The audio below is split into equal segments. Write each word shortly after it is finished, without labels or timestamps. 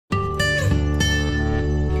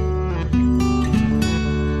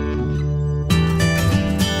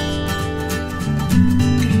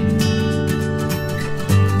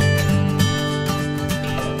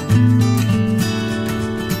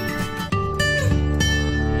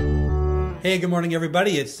Hey, good morning,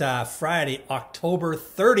 everybody. It's Friday, October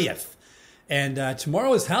 30th, and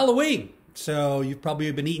tomorrow is Halloween. So you've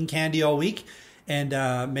probably been eating candy all week and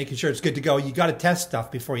making sure it's good to go. You got to test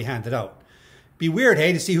stuff before you hand it out. Be weird,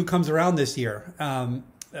 hey, to see who comes around this year.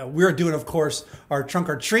 We're doing, of course, our trunk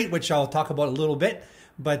or treat, which I'll talk about a little bit,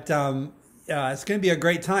 but it's going to be a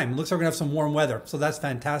great time. It looks like we're going to have some warm weather, so that's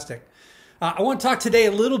fantastic. I want to talk today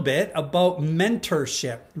a little bit about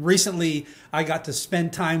mentorship. Recently, I got to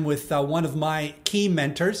spend time with one of my key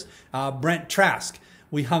mentors, Brent Trask.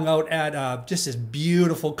 We hung out at just this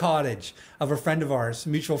beautiful cottage of a friend of ours, a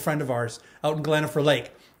mutual friend of ours, out in Glenifer Lake.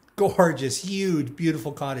 Gorgeous, huge,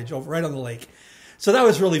 beautiful cottage over right on the lake. So that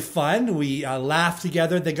was really fun. We laughed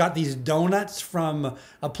together. They got these donuts from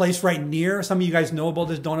a place right near. Some of you guys know about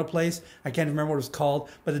this donut place. I can't remember what it was called,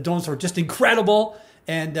 but the donuts were just incredible.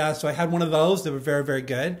 And so I had one of those. They were very, very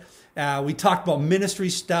good. We talked about ministry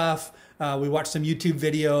stuff. We watched some YouTube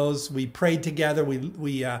videos. We prayed together.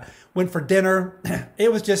 We went for dinner.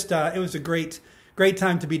 It was just, it was a great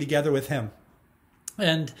time to be together with him.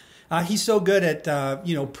 And he's so good at,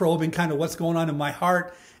 probing kind of what's going on in my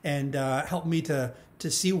heart and help me to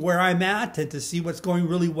see where I'm at and to see what's going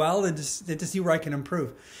really well and to see where I can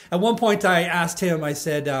improve. At one point I asked him, I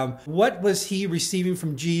said, what was he receiving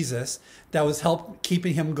from Jesus that was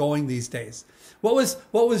keeping him going these days? What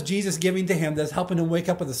was Jesus giving to him that's helping him wake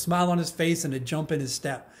up with a smile on his face and a jump in his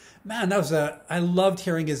step? Man, I loved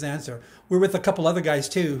hearing his answer. We're with a couple other guys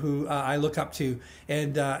too who I look up to,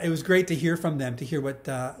 and it was great to hear from them, to hear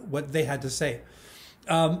what they had to say.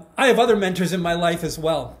 I have other mentors in my life as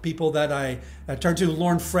well, people that I turn to.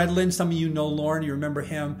 Lauren Fredlin, some of you know Lauren, you remember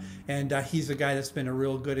him, and he's a guy that's been a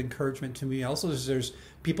real good encouragement to me. Also, there's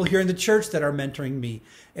people here in the church that are mentoring me,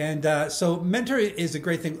 and so mentor is a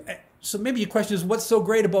great thing. So maybe your question is, what's so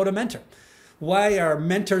great about a mentor? Why are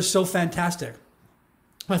mentors so fantastic?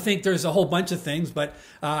 I think there's a whole bunch of things, but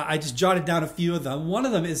I just jotted down a few of them. One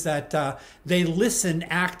of them is that they listen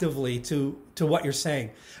actively to what you're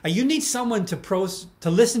saying. You need someone to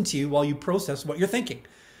listen to you while you process what you're thinking.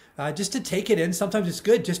 Just to take it in. Sometimes it's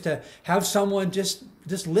good just to have someone just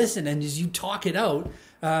listen, and as you talk it out,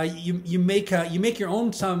 you make your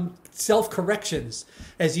own some self-corrections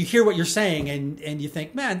as you hear what you're saying, and you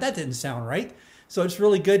think, man, that didn't sound right. So it's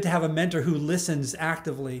really good to have a mentor who listens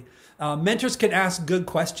actively. Mentors can ask good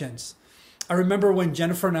questions. I remember when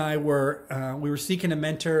Jennifer and I were seeking a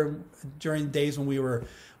mentor during the days when we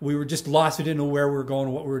were just lost. We didn't know where we were going,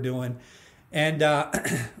 what we were doing, and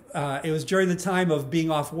it was during the time of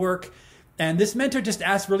being off work. And this mentor just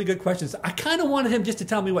asked really good questions. I kind of wanted him just to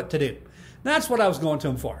tell me what to do. That's what I was going to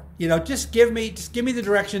him for. Just give me the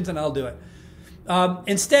directions and I'll do it.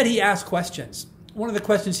 Instead, he asked questions. One of the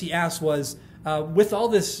questions he asked was, with all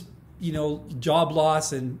this, job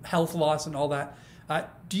loss and health loss and all that,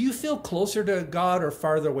 do you feel closer to God or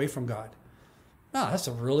farther away from God? Oh, that's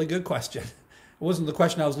a really good question. It wasn't the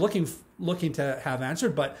question I was looking to have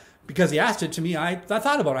answered, but because he asked it to me, I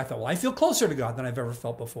thought about it. I thought, well, I feel closer to God than I've ever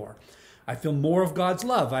felt before. I feel more of God's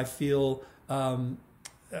love. I feel,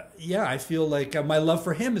 I feel like my love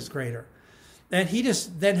for him is greater. And he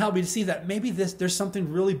just then helped me to see that maybe there's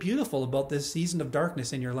something really beautiful about this season of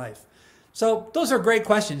darkness in your life. So those are great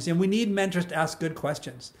questions, and we need mentors to ask good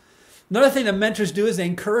questions. Another thing that mentors do is they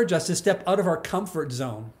encourage us to step out of our comfort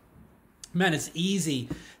zone. Man, it's easy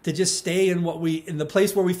to just stay in the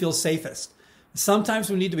place where we feel safest. Sometimes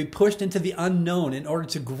we need to be pushed into the unknown in order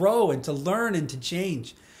to grow and to learn and to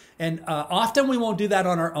change. And often we won't do that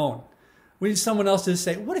on our own. We need someone else to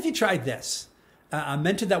say, what if you tried this? A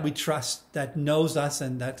mentor that we trust, that knows us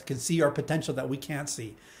and that can see our potential that we can't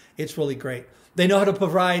see. It's really great. They know how to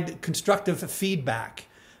provide constructive feedback.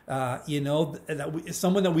 Someone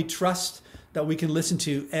that we trust, that we can listen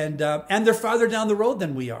to, and they're farther down the road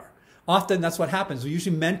than we are. Often that's what happens.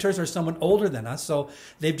 Usually mentors are someone older than us, so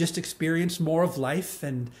they've just experienced more of life,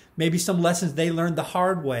 and maybe some lessons they learned the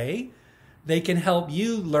hard way, they can help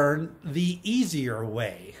you learn the easier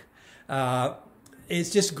way. It's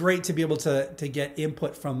just great to be able to get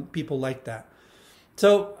input from people like that.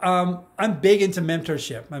 So I'm big into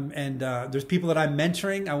mentorship, and there's people that I'm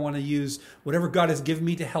mentoring. I want to use whatever God has given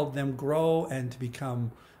me to help them grow and to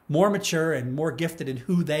become more mature and more gifted in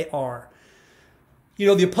who they are.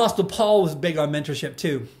 The Apostle Paul was big on mentorship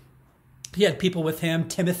too. He had people with him.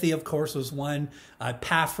 Timothy, of course, was one.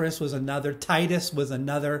 Epaphras was another. Titus was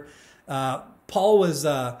another. Paul was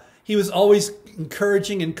he was always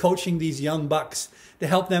encouraging and coaching these young bucks to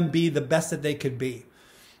help them be the best that they could be.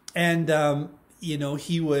 And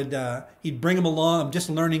he'd bring them along. I'm just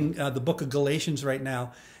learning the book of Galatians right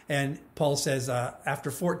now. And Paul says, after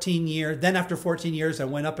 14 years, I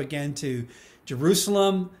went up again to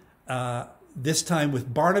Jerusalem. this time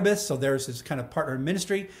with Barnabas. So there's his kind of partner in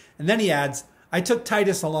ministry. And then he adds, I took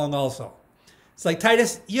Titus along also. It's like,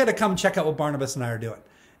 Titus, you got to come check out what Barnabas and I are doing.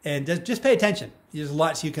 And just pay attention. There's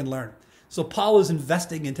lots you can learn. So Paul is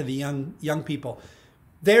investing into the young people.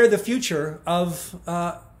 They're the future of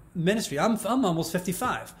ministry. I'm almost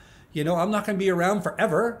 55. You know, I'm not going to be around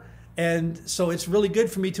forever. And so it's really good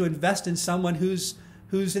for me to invest in someone who's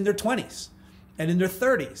in their 20s and in their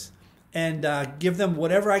 30s, and give them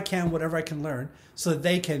whatever I can learn so that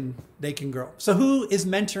they can grow. So who is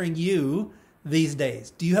mentoring you these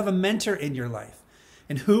days? Do you have a mentor in your life?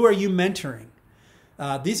 And who are you mentoring?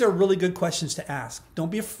 These are really good questions to ask.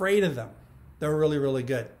 Don't be afraid of them. They're really, really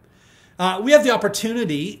good. We have the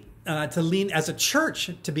opportunity to lean as a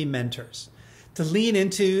church to be mentors, to lean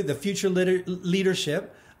into the future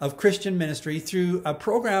leadership of Christian ministry through a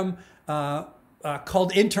program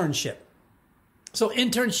called internship. So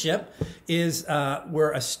internship is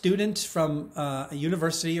where a student from a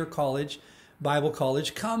university or college, Bible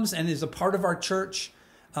college, comes and is a part of our church,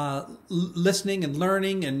 listening and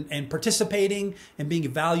learning and participating and being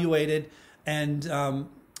evaluated. And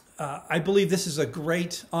I believe this is a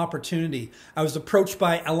great opportunity. I was approached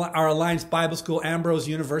by our Alliance Bible School, Ambrose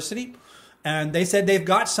University, and they said they've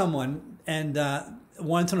got someone and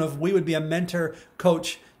wanted to know if we would be a mentor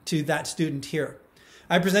coach to that student here.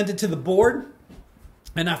 I presented to the board,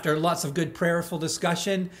 and after lots of good prayerful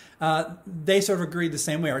discussion, they sort of agreed the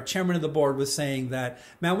same way. Our chairman of the board was saying that,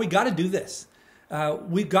 man, we got to do this.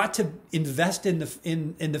 We've got to invest in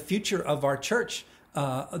the future of our church,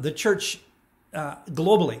 the church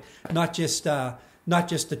globally, not just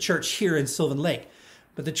the church here in Sylvan Lake,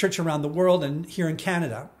 but the church around the world and here in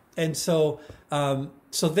Canada. And so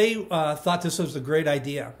they thought this was a great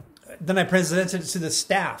idea. Then I presented it to the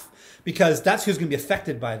staff, because that's who's going to be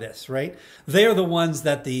affected by this, right? They are the ones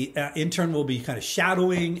that the intern will be kind of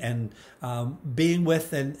shadowing and being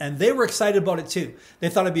with, and they were excited about it too. They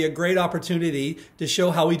thought it'd be a great opportunity to show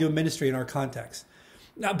how we do ministry in our context.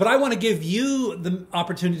 Now, but I want to give you the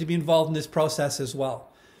opportunity to be involved in this process as well.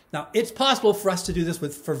 Now, it's possible for us to do this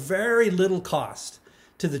for very little cost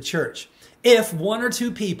to the church, if one or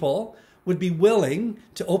two people would be willing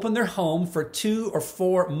to open their home for 2 or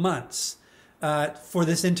 4 months for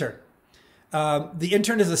this intern. The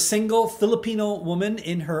intern is a single Filipino woman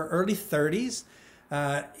in her early 30s.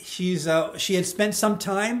 She had spent some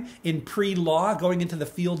time in pre-law, going into the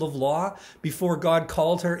field of law before God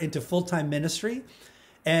called her into full-time ministry.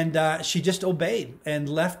 And she just obeyed and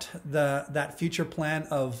left that future plan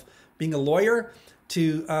of being a lawyer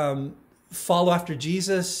to follow after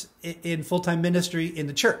Jesus in full-time ministry in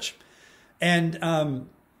the church. And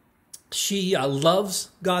she loves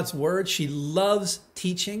God's word. She loves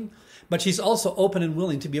teaching, but she's also open and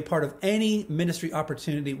willing to be a part of any ministry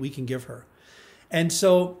opportunity we can give her. And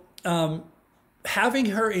so having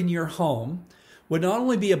her in your home would not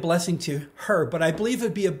only be a blessing to her, but I believe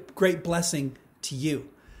it'd be a great blessing to you.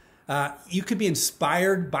 You could be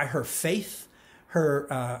inspired by her faith,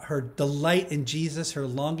 her delight in Jesus, her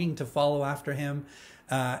longing to follow after him.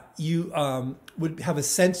 You would have a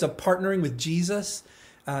sense of partnering with Jesus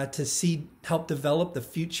to help develop the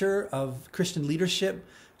future of Christian leadership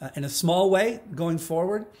in a small way going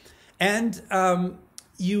forward. And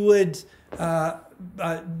you would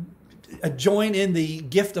join in the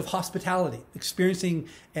gift of hospitality, experiencing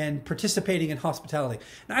and participating in hospitality.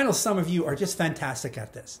 And I know some of you are just fantastic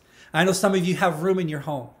at this. I know some of you have room in your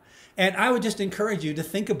home. And I would just encourage you to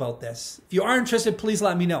think about this. If you are interested, please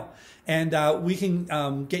let me know. And we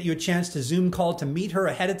can get you a chance to Zoom call to meet her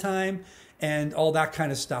ahead of time and all that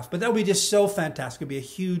kind of stuff. But that would be just so fantastic. It would be a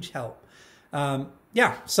huge help.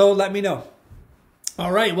 So let me know.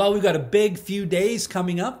 All right, well, we've got a big few days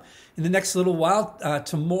coming up in the next little while.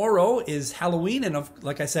 Tomorrow is Halloween. And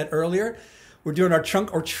like I said earlier, we're doing our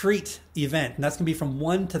trunk or treat event. And that's going to be from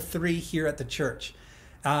 1 to 3 here at the church.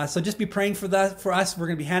 So just be praying for that for us. We're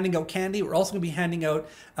going to be handing out candy. We're also going to be handing out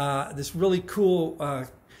this really cool,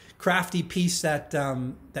 crafty piece that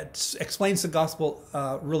explains the gospel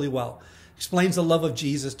really well. Explains the love of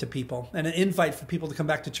Jesus to people, and an invite for people to come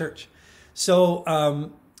back to church.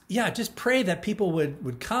 So just pray that people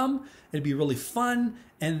would come. It'd be really fun,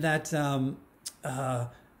 and that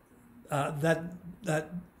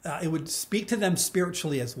it would speak to them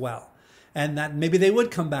spiritually as well, and that maybe they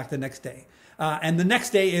would come back the next day. And the next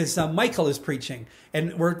day is Michael is preaching,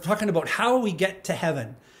 and we're talking about how we get to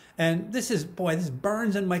heaven. And this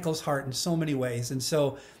burns in Michael's heart in so many ways. And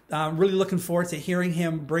so I'm really looking forward to hearing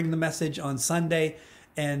him bring the message on Sunday.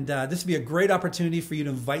 And this would be a great opportunity for you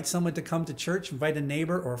to invite someone to come to church, invite a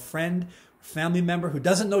neighbor or a friend, or family member who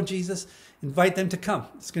doesn't know Jesus, invite them to come.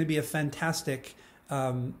 It's going to be a fantastic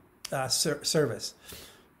service.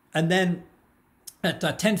 And then at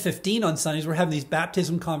 10:15 on Sundays, we're having these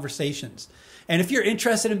baptism conversations. And if you're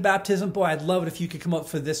interested in baptism, boy, I'd love it if you could come up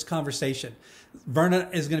for this conversation. Verna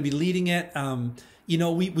is going to be leading it.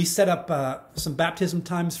 We set up some baptism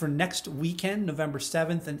times for next weekend, November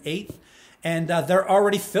 7th and 8th, and they're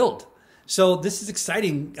already filled. So this is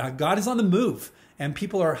exciting. God is on the move, and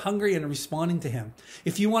people are hungry and responding to him.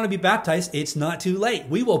 If you want to be baptized, it's not too late.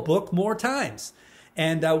 We will book more times,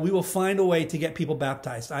 and we will find a way to get people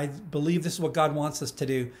baptized. I believe this is what God wants us to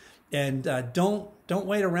do, and don't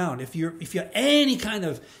wait around. If you have any kind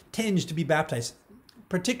of tinge to be baptized,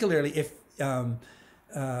 particularly if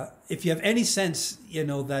you have any sense,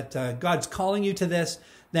 that God's calling you to this,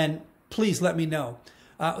 then please let me know.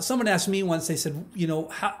 Someone asked me once, they said,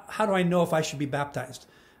 how do I know if I should be baptized?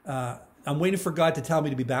 I'm waiting for God to tell me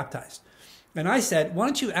to be baptized. And I said, why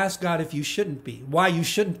don't you ask God if you shouldn't be, why you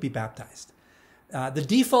shouldn't be baptized? The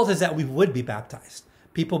default is that we would be baptized.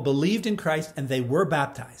 People believed in Christ and they were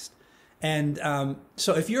baptized. And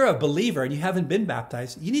so if you're a believer and you haven't been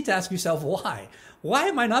baptized, you need to ask yourself, why? Why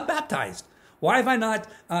am I not baptized? Why have I not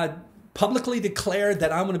publicly declared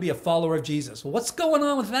that I'm going to be a follower of Jesus? Well, what's going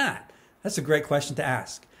on with that? That's a great question to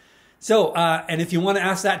ask. So, and if you want to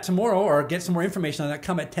ask that tomorrow or get some more information on that,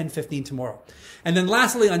 come at 10:15 tomorrow. And then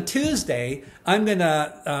lastly, on Tuesday, I'm going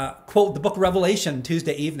to quote the book of Revelation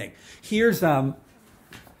Tuesday evening. Here's, you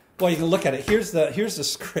can look at it. Here's the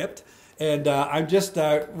script. And I'm just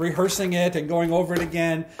rehearsing it and going over it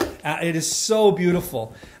again. It is so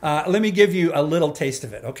beautiful. Let me give you a little taste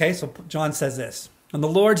of it, okay? So John says this. On the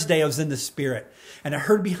Lord's day, I was in the Spirit, and I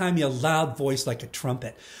heard behind me a loud voice like a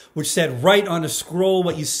trumpet, which said, write on a scroll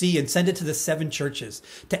what you see and send it to the 7 churches,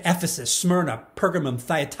 to Ephesus, Smyrna, Pergamum,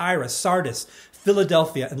 Thyatira, Sardis,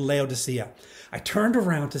 Philadelphia, and Laodicea. I turned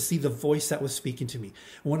around to see the voice that was speaking to me.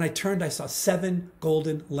 And when I turned, I saw 7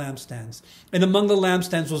 golden lampstands. And among the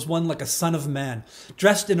lampstands was one like a son of man,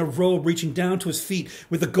 dressed in a robe reaching down to his feet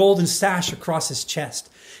with a golden sash across his chest.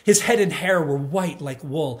 His head and hair were white like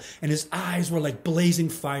wool, and his eyes were like blazing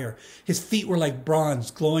fire. His feet were like bronze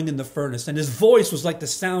glowing in the furnace, and his voice was like the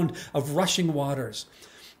sound of rushing waters.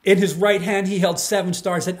 In his right hand he held 7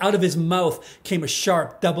 stars, and out of his mouth came a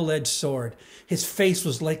sharp, double-edged sword. His face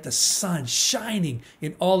was like the sun, shining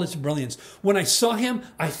in all its brilliance. When I saw him,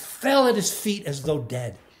 I fell at his feet as though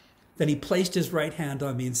dead. Then he placed his right hand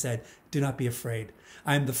on me and said, do not be afraid.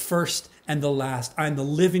 I am the first and the last. I am the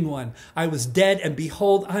living one. I was dead, and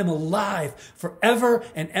behold, I am alive forever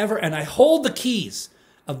and ever, and I hold the keys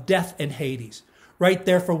of death and Hades. Write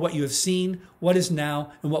therefore what you have seen, what is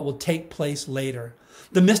now, and what will take place later.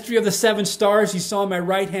 The mystery of the 7 stars you saw in my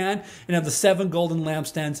right hand and of the 7 golden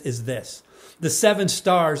lampstands is this. The 7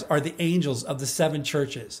 stars are the angels of the 7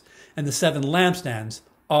 churches, and the 7 lampstands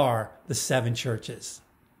are the 7 churches.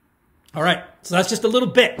 All right, so that's just a little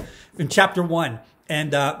bit in chapter 1.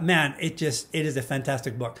 And man, it is a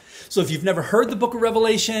fantastic book. So if you've never heard the book of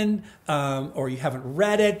Revelation, or you haven't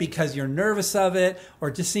read it because you're nervous of it, or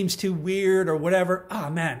it just seems too weird or whatever,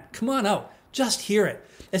 man, come on out. Just hear it.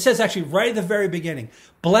 It says actually right at the very beginning,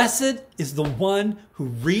 blessed is the one who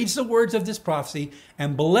reads the words of this prophecy,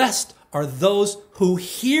 and blessed are those who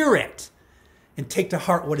hear it and take to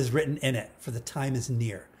heart what is written in it, for the time is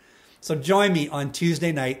near. So join me on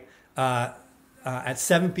Tuesday night at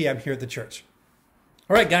 7 p.m. here at the church.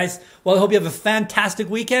 All right, guys. Well, I hope you have a fantastic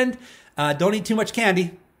weekend. Don't eat too much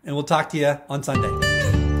candy, and we'll talk to you on Sunday.